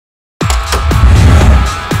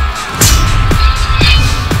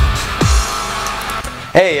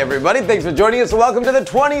Hey everybody, thanks for joining us and welcome to the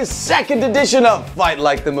 22nd edition of Fight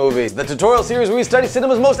Like the Movies, the tutorial series where we study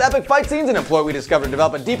cinema's most epic fight scenes and employ what we discover to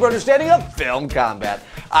develop a deeper understanding of film combat.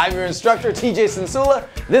 I'm your instructor, TJ Cencula.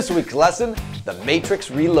 This week's lesson, The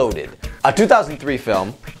Matrix Reloaded. A 2003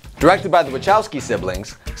 film, directed by the Wachowski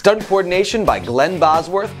siblings, stunt coordination by Glenn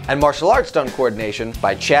Bosworth, and martial arts stunt coordination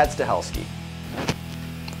by Chad Stahelski.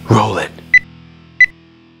 Roll it.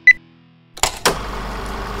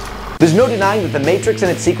 There's no denying that The Matrix and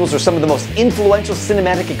its sequels are some of the most influential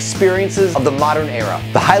cinematic experiences of the modern era.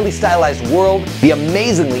 The highly stylized world, the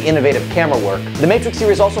amazingly innovative camera work. The Matrix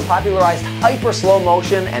series also popularized hyper slow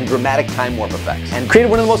motion and dramatic time warp effects, and created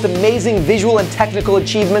one of the most amazing visual and technical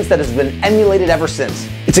achievements that has been emulated ever since.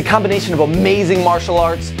 It's a combination of amazing martial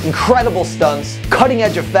arts, incredible stunts, cutting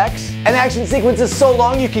edge effects, and action sequences so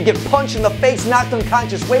long you could get punched in the face, knocked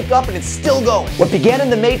unconscious, wake up, and it's still going. What began in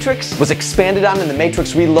The Matrix was expanded on in The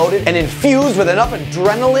Matrix Reloaded and infused with enough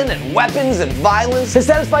adrenaline and weapons and violence to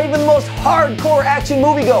satisfy even the most hardcore action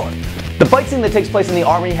moviegoer. The fight scene that takes place in the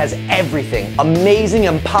army has everything. Amazing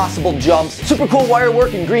impossible jumps, super cool wire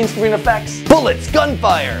work and green screen effects, bullets,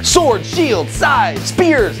 gunfire, swords, shields, scythes,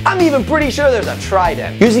 spears. I'm even pretty sure there's a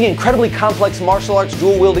trident. Using incredibly complex martial arts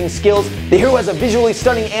dual wielding skills, the hero has a visually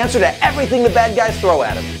stunning answer to everything the bad guys throw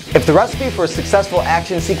at him. If the recipe for a successful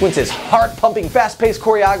action sequence is heart-pumping fast-paced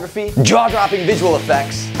choreography, jaw-dropping visual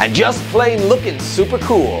effects, and just plain looking super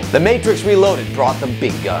cool, The Matrix Reloaded brought the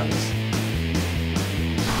big guns.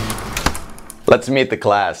 Let's meet the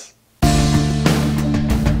class.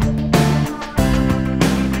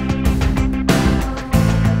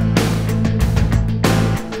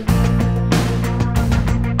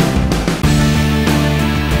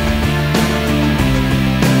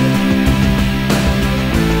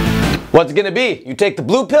 What's it gonna be? You take the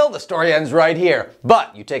blue pill, the story ends right here.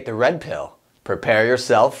 But you take the red pill, prepare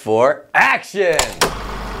yourself for action!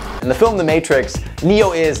 In the film The Matrix,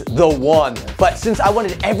 Neo is the one. But since I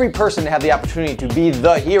wanted every person to have the opportunity to be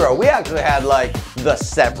the hero, we actually had like the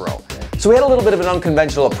several. So we had a little bit of an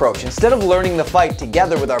unconventional approach. Instead of learning the fight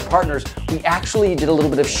together with our partners, we actually did a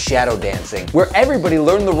little bit of shadow dancing, where everybody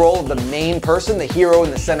learned the role of the main person, the hero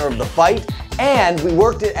in the center of the fight, and we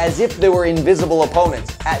worked it as if they were invisible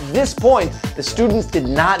opponents. At this point, the students did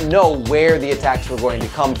not know where the attacks were going to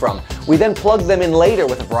come from. We then plugged them in later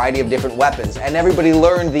with a variety of different weapons, and everybody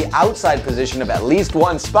learned the outside position of at least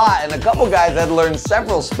one spot, and a couple guys had learned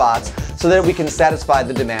several spots so that we can satisfy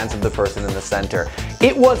the demands of the person in the center.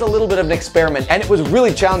 It was a little bit of an experiment, and it was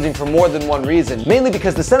really challenging for more than one reason, mainly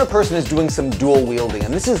because the center person is doing some dual wielding,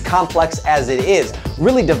 and this is complex as it is,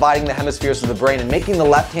 really dividing the hemispheres of the brain and making the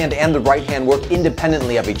left hand and the right hand work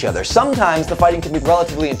independently of each other. Sometimes the fighting can be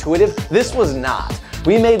relatively intuitive. This was not.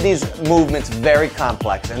 We made these movements very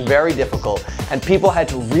complex and very difficult, and people had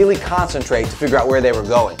to really concentrate to figure out where they were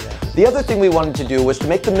going. The other thing we wanted to do was to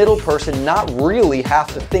make the middle person not really have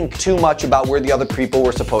to think too much about where the other people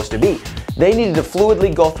were supposed to be. They needed to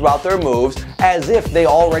fluidly go throughout their moves as if they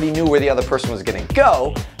already knew where the other person was going to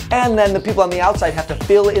go, and then the people on the outside have to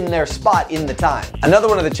fill in their spot in the time. Another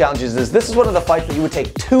one of the challenges is this is one of the fights that you would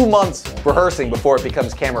take 2 months rehearsing before it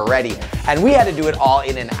becomes camera ready, and we had to do it all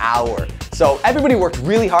in an hour. So everybody worked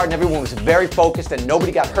really hard and everyone was very focused and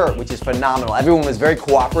nobody got hurt, which is phenomenal. Everyone was very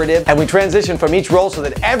cooperative, and we transitioned from each role so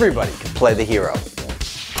that everybody could play the hero.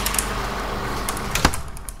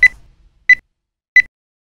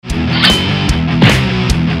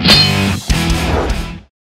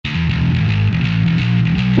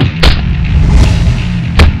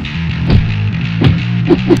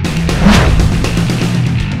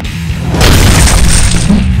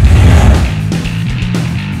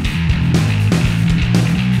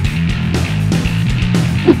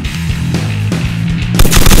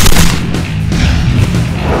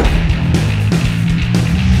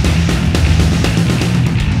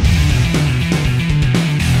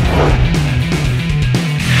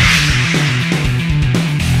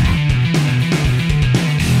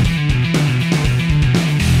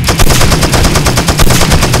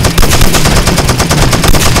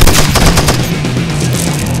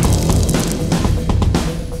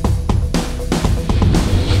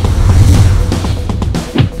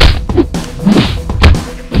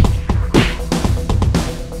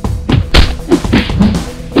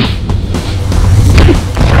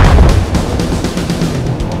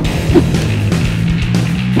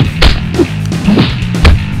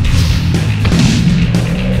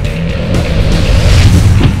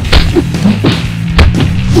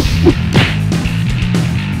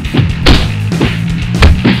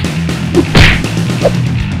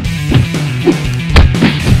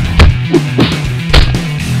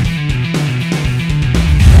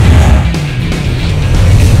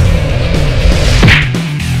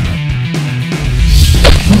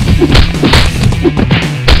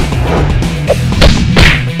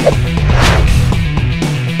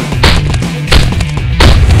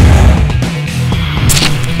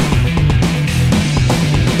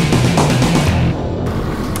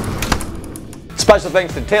 special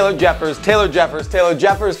thanks to Taylor Jeffers,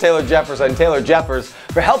 and Taylor Jeffers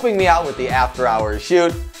for helping me out with the after hours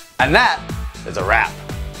shoot. And that is a wrap.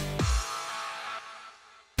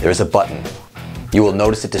 There is a button. You will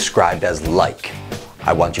notice it described as like.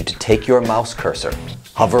 I want you to take your mouse cursor,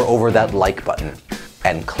 hover over that like button,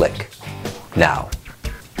 and click. Now,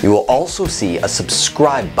 you will also see a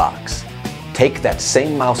subscribe box. Take that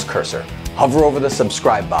same mouse cursor, hover over the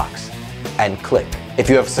subscribe box, and click. If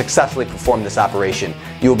you have successfully performed this operation,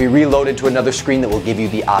 you will be reloaded to another screen that will give you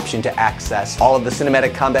the option to access all of the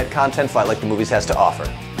cinematic combat content Fight Like the Movies has to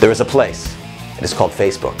offer. There is a place. It is called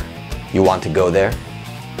Facebook. You want to go there,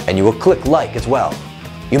 and you will click like as well.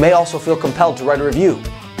 You may also feel compelled to write a review.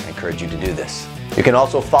 I encourage you to do this. You can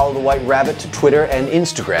also follow the White Rabbit to Twitter and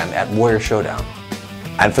Instagram at Warrior Showdown.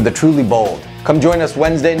 And for the truly bold, come join us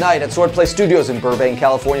Wednesday night at Swordplay Studios in Burbank,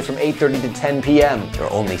 California from 8:30 to 10 p.m. There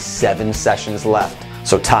are only 7 sessions left,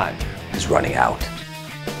 so time is running out.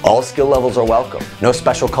 All skill levels are welcome. No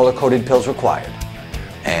special color-coded pills required.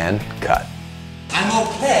 And cut. I'm